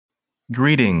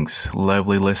Greetings,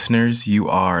 lovely listeners. You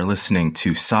are listening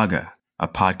to Saga, a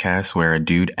podcast where a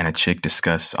dude and a chick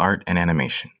discuss art and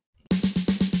animation.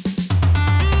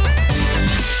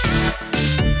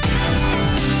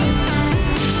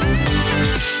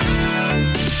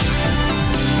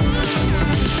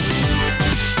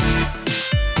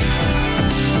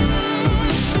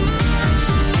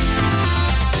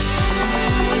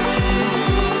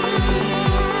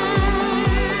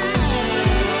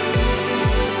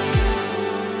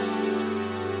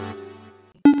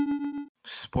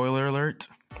 Spoiler alert,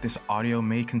 this audio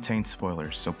may contain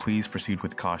spoilers, so please proceed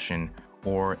with caution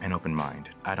or an open mind.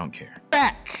 I don't care.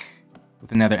 Back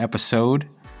with another episode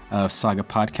of Saga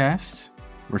Podcast.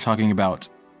 We're talking about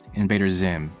Invader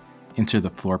Zim, Enter the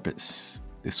Florpus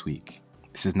this week.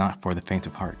 This is not for the faint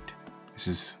of heart. This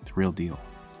is the real deal.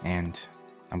 And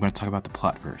I'm going to talk about the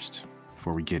plot first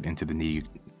before we get into the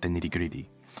nitty-gritty.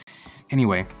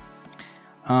 Anyway,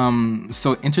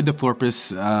 so Enter the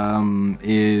Florpus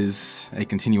is a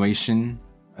continuation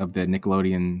of the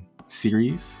Nickelodeon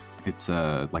series. It's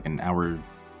like an hour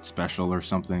special or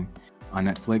something on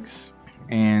Netflix.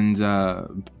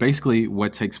 And basically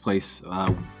what takes place,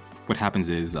 what happens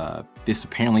is this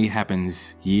apparently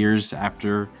happens years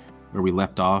after where we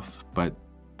left off, but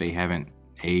they haven't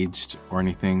aged or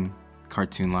anything.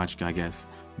 Cartoon logic, I guess.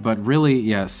 But really,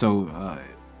 yeah, so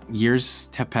years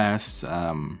have passed,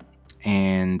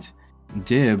 and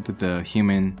Dib, the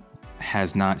human,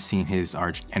 has not seen his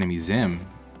arch enemy Zim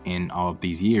in all of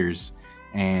these years,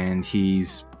 and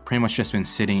he's pretty much just been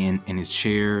sitting in his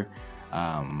chair,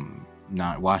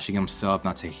 not washing himself,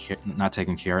 not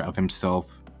taking care of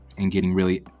himself, and getting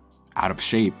really out of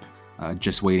shape,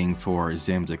 just waiting for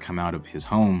Zim to come out of his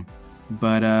home.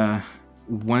 But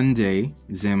one day,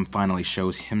 Zim finally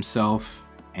shows himself,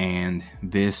 and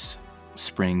this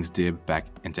springs Dib back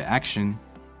into action.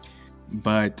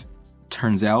 But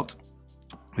turns out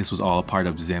this was all a part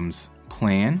of Zim's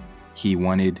plan. He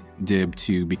wanted Dib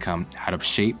to become out of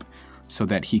shape so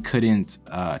that he couldn't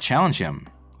challenge him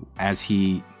as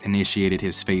he initiated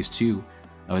his phase 2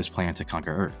 of his plan to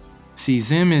conquer Earth. See,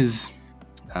 Zim is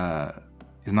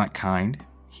not kind.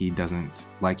 He doesn't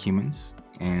like humans,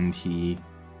 and he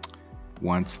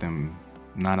wants them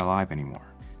not alive anymore.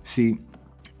 See,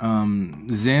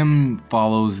 Zim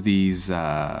follows these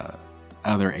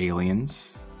other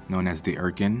aliens known as the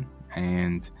Urkin,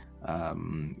 and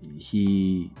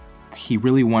he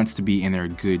really wants to be in their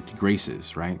good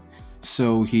graces, right?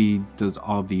 So he does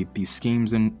all these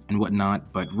schemes and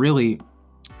whatnot, but really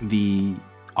the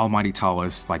Almighty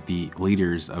Tallest, like the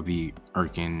leaders of the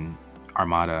Urkin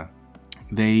Armada,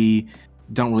 they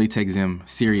don't really take Zim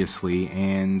seriously,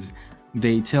 and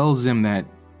they tell Zim that,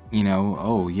 you know,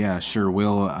 oh yeah, sure,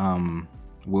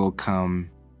 we'll come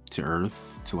to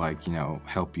Earth to, like, you know,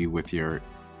 help you with your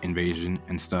invasion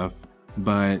and stuff.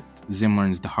 But Zim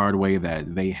learns the hard way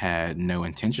that they had no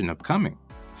intention of coming.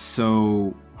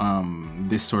 So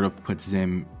this sort of puts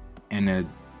Zim in a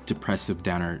depressive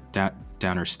downer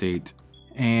state,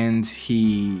 and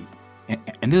this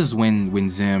is when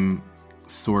Zim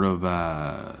sort of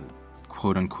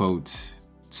quote unquote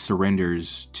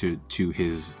surrenders to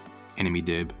his enemy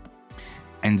Dib,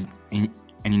 and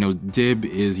you know, Dib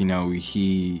is, you know,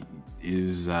 he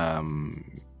is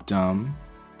dumb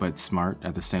but smart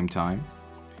at the same time.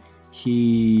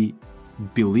 He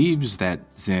believes that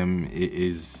Zim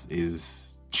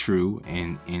is true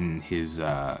in his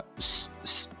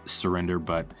surrender,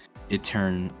 but it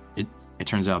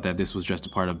turns out that this was just a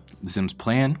part of Zim's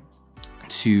plan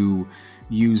to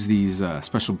use these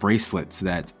special bracelets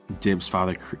that Dib's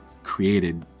father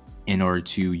created in order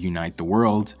to unite the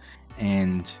world.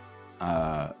 And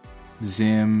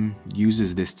Zim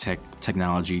uses this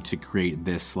technology to create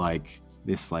this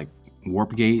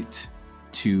warp gate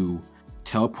to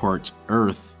teleport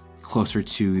Earth closer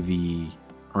to the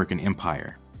Urkin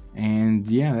Empire. And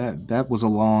yeah, that was a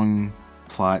long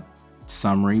plot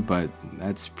summary, but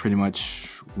that's pretty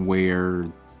much where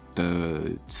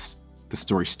the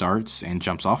story starts and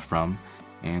jumps off from.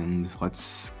 And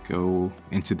let's go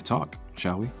into the talk,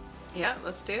 shall we? Yeah,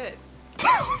 let's do it.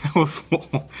 That was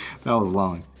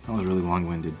long. That was really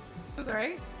long-winded. It was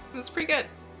alright. It was pretty good.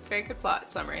 Very good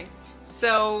plot summary.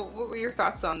 So, what were your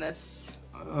thoughts on this?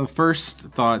 First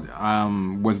thought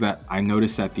was that I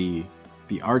noticed that the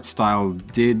art style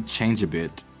did change a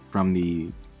bit from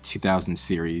the 2000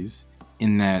 series,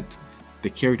 in that the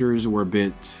characters were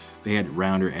they had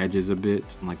rounder edges a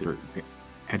bit, like their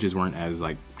edges weren't as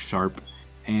like sharp,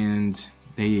 and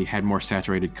they had more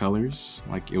saturated colors.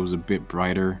 Like, it was a bit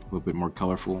brighter, a little bit more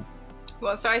colorful.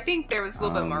 Well, so I think there was a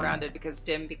little bit more rounded because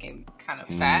Dim became kind of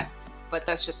fat, but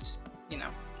that's just, you know,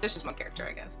 There's just one character,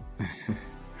 I guess.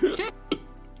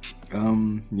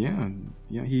 Yeah,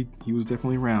 he was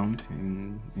definitely around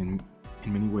in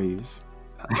many ways.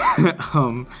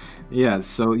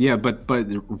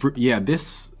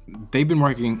 This they've been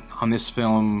working on this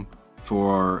film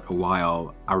for a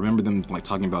while. I remember them like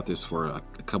talking about this for a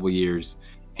couple years,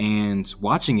 and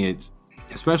watching it,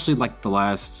 especially like the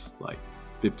last like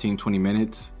 15-20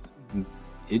 minutes,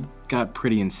 it got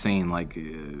pretty insane. Like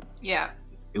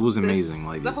it was amazing.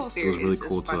 Like the whole series it was really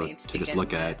cool to just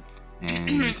look at. And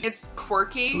it's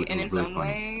quirky in its really own funny.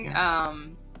 way. Yeah.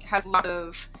 Has a lot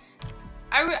of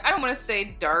I don't want to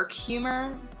say dark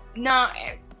humor. No,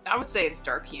 I would say it's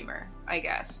dark humor, I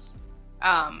guess.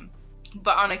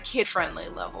 But on a kid-friendly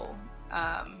level.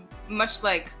 Much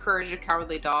like Courage the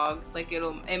Cowardly Dog, like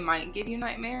it might give you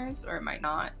nightmares or it might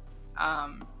not.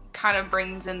 Kind of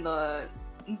brings in the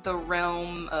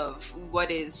realm of what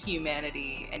is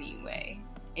humanity anyway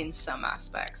in some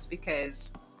aspects,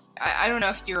 because I don't know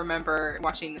if you remember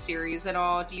watching the series at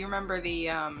all. Do you remember the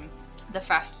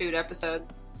fast food episode?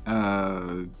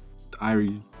 I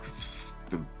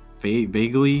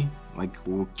vaguely, like,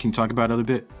 can you talk about it a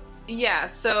bit? Yeah,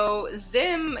 so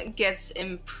Zim gets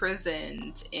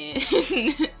imprisoned in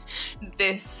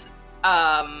this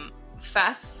in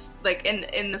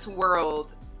this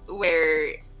world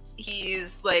where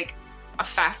he's like a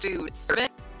fast food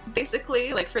servant,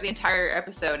 basically, like for the entire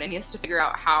episode, and he has to figure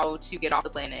out how to get off the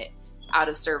planet out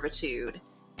of servitude.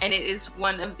 And it is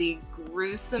one of the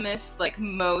gruesomest, like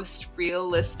most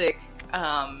realistic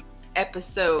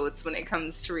episodes when it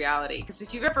comes to reality. Because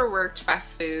if you've ever worked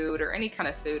fast food or any kind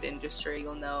of food industry,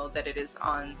 you'll know that it is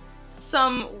on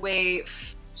some way,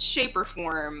 shape, or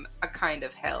form a kind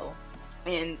of hell.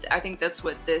 And I think that's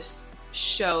what this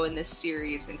show and this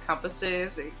series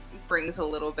encompasses. It brings a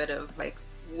little bit of like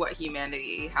what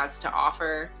humanity has to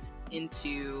offer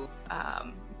into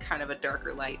kind of a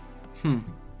darker light.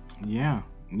 Yeah.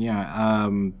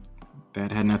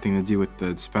 That had nothing to do with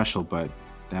the special, but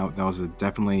that was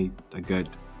definitely a good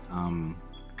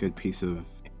piece of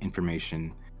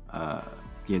information.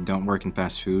 Don't work in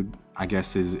fast food, I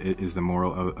guess, is the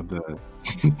moral of the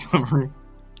summary.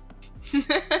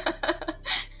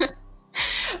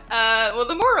 Well,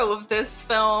 the moral of this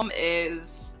film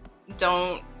is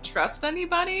don't trust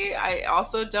anybody. I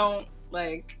also don't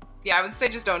I would say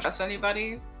just don't trust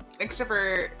anybody, except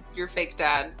for your fake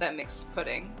dad that makes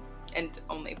pudding and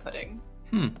only pudding.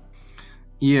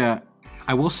 Yeah,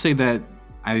 I will say that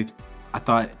I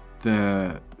thought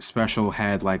the special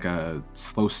had like a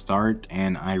slow start,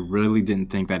 and I really didn't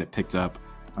think that it picked up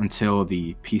until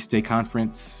the Peace Day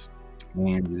conference.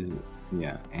 And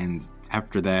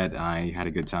after that I had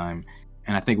a good time.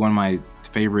 And I think one of my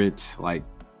favorite like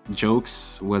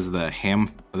jokes was the ham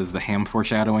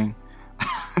foreshadowing.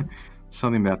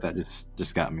 Something about that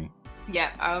just got me.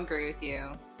 Yeah, I'll agree with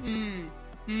you.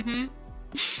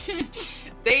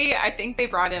 I think they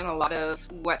brought in a lot of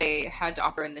what they had to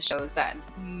offer in the shows that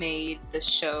made the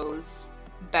shows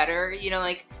better. You know,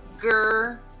 like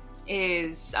Gur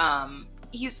is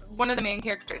he's one of the main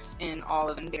characters in all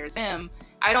of Invader Zim.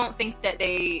 I don't think that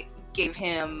they gave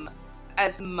him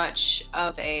as much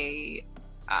of a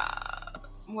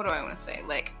what do I want to say?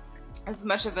 Like as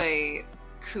much of a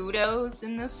kudos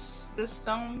in this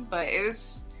film, but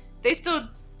they still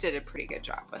did a pretty good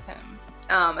job with him.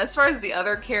 As far as the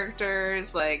other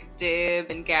characters like Dib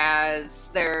and Gaz,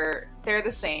 they're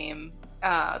the same.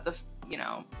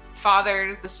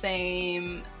 Father's the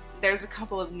same. There's a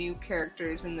couple of new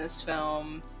characters in this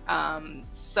film,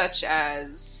 such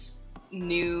as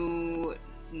new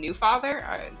father,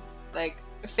 like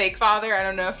fake father. I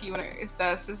don't know if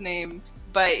that's his name,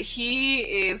 but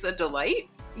he is a delight.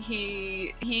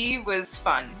 He was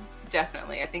fun,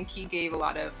 definitely. I think he gave a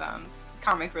lot of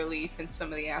comic relief in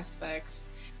some of the aspects.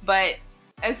 But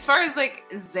as far as like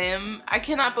Zim, I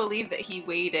cannot believe that he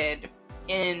waited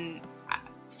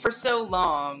for so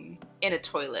long in a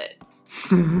toilet.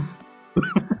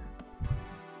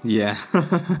 Yeah.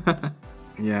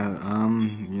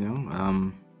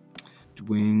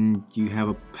 When you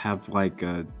have like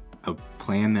a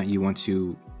plan that you want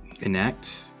to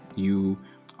enact, you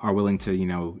are willing to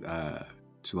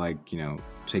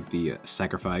take the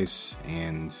sacrifice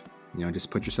and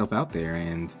just put yourself out there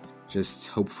and just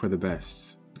hope for the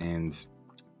best. And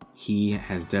he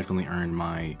has definitely earned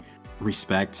my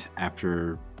respect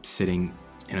after sitting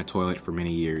in a toilet for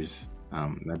many years.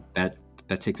 That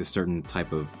takes a certain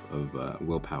type of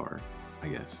willpower, I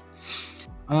guess.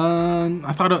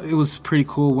 I thought it was pretty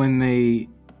cool when they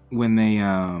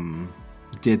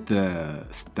did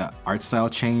the art style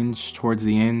change towards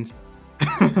the end.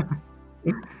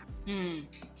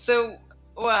 So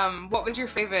What was your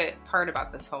favorite part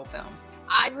about this whole film?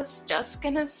 I was just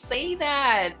gonna say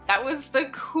that. That was the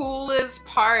coolest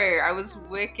part. I was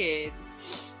wicked.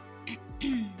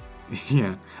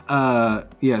 Yeah.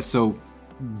 Yeah, so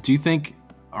do you think,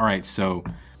 all right, so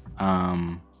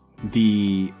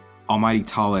the almighty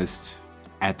tallest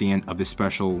at the end of the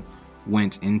special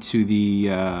went into the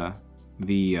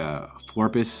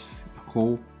Florpus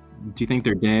hole? Do you think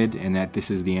they're dead and that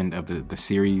this is the end of the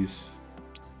series?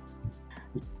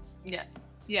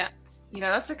 Yeah.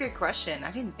 That's a good question.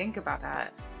 I didn't think about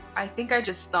that. I think I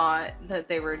just thought that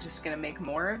they were just gonna make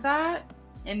more of that.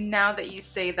 And now that you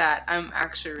say that, I'm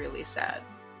actually really sad.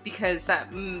 Because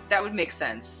that would make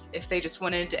sense. If they just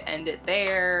wanted to end it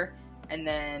there, and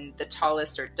then the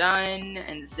tallest are done,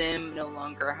 and Zim no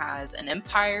longer has an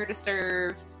empire to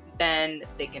serve, then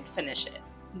they can finish it.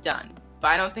 Done.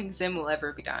 But I don't think Zim will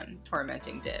ever be done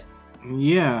tormenting Dib.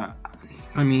 Yeah,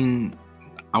 I mean,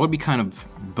 I would be kind of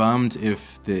bummed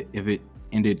if it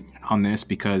ended on this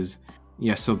because,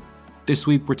 yeah, so this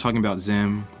week we're talking about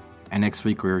Zim, and next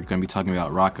week we're going to be talking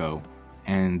about Rocco,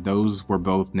 and those were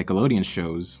both Nickelodeon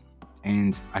shows,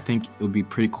 and I think it would be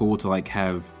pretty cool to like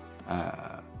have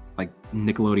like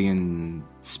Nickelodeon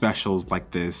specials like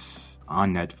this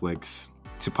on Netflix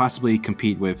to possibly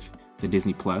compete with the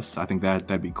Disney Plus. I think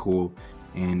that'd be cool,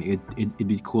 and it'd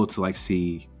be cool to like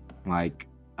see like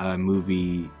a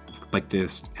movie like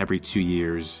this every 2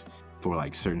 years for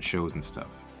like certain shows and stuff.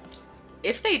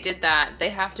 If they did that, they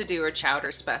have to do a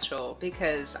Chowder special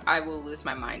because I will lose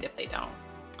my mind if they don't.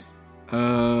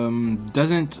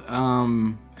 Doesn't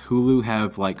Hulu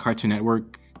have like Cartoon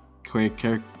Network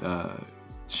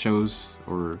shows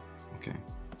or okay?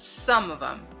 Some of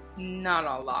them, not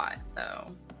a lot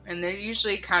though, and they're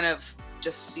usually kind of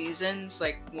just seasons,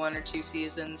 like 1 or 2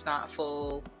 seasons, not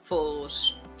full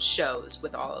shows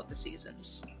with all of the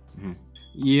seasons. Mm-hmm.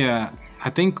 Yeah,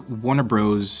 I think Warner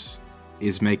Bros.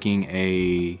 Is making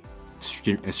a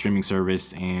streaming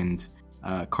service, and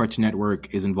Cartoon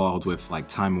Network is involved with like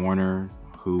Time Warner,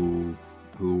 who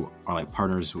are like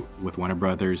partners with Warner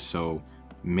Brothers. So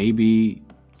maybe,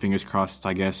 fingers crossed,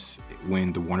 I guess,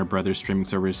 when the Warner Brothers streaming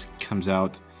service comes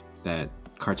out, that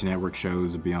Cartoon Network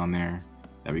shows will be on there.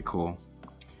 That'd be cool.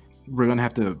 We're gonna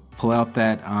have to pull out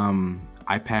that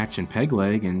eye patch and peg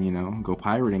leg and go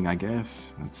pirating, I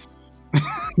guess. That's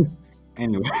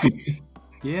anyway.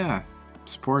 Yeah.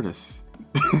 Support us.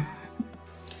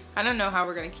 I don't know how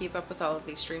we're going to keep up with all of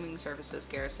these streaming services,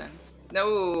 Garrison.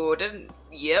 No,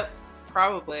 yep,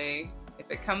 probably.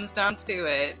 If it comes down to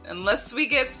it. Unless we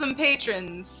get some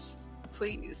patrons,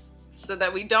 please. So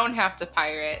that we don't have to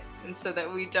pirate, and so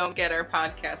that we don't get our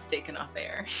podcast taken off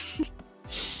air.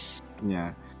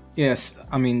 Yeah. Yes,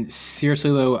 I mean, seriously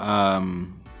though,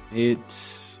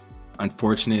 it's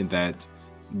unfortunate that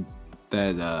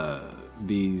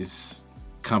these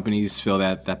companies feel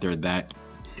that they're that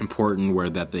important where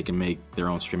that they can make their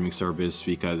own streaming service,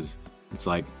 because it's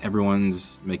like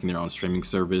everyone's making their own streaming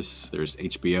service. There's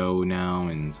HBO now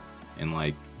and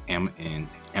like and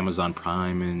Amazon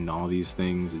Prime and all these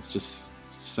things. It's just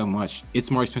so much.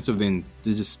 It's more expensive than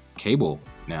just cable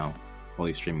now, all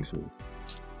these streaming services.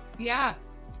 Yeah,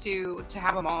 to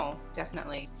have them all,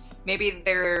 definitely. Maybe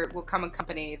there will come a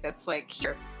company that's like,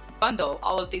 here, bundle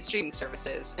all of these streaming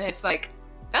services, and it's like,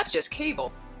 that's just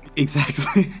cable.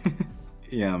 Exactly.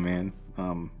 Yeah, man.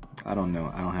 I don't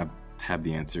know. I don't have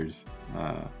the answers.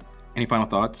 Any final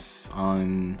thoughts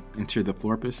on Enter the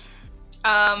Florpus?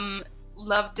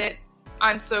 Loved it.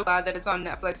 I'm so glad that it's on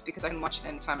Netflix because I can watch it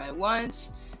anytime I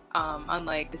want.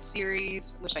 Unlike the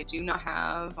series, which I do not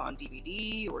have on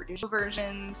DVD or digital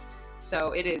versions.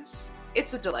 So it's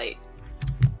a delight.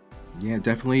 Yeah,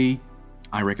 definitely.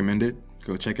 I recommend it.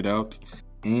 Go check it out.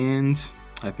 And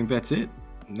I think that's it.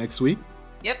 Next week.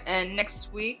 Yep, and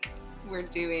next week we're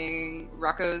doing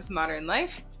Rocco's Modern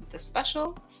Life, the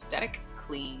special Static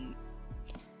Cling.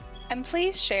 And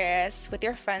please share us with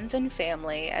your friends and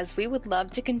family, as we would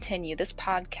love to continue this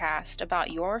podcast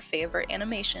about your favorite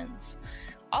animations.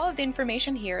 All of the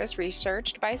information here is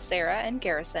researched by Sarah and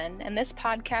Garrison, and this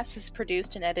podcast is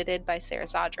produced and edited by Sarah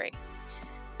Zadri.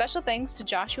 Special thanks to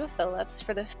Joshua Phillips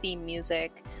for the theme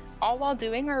music. All while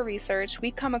doing our research,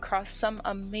 we come across some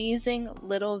amazing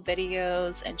little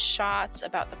videos and shots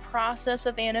about the process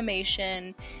of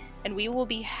animation, and we will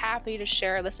be happy to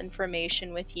share this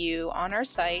information with you on our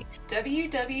site,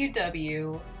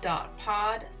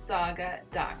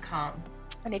 www.podsaga.com.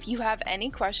 And if you have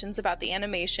any questions about the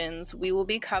animations we will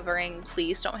be covering,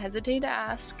 please don't hesitate to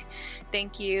ask.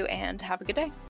 Thank you, and have a good day.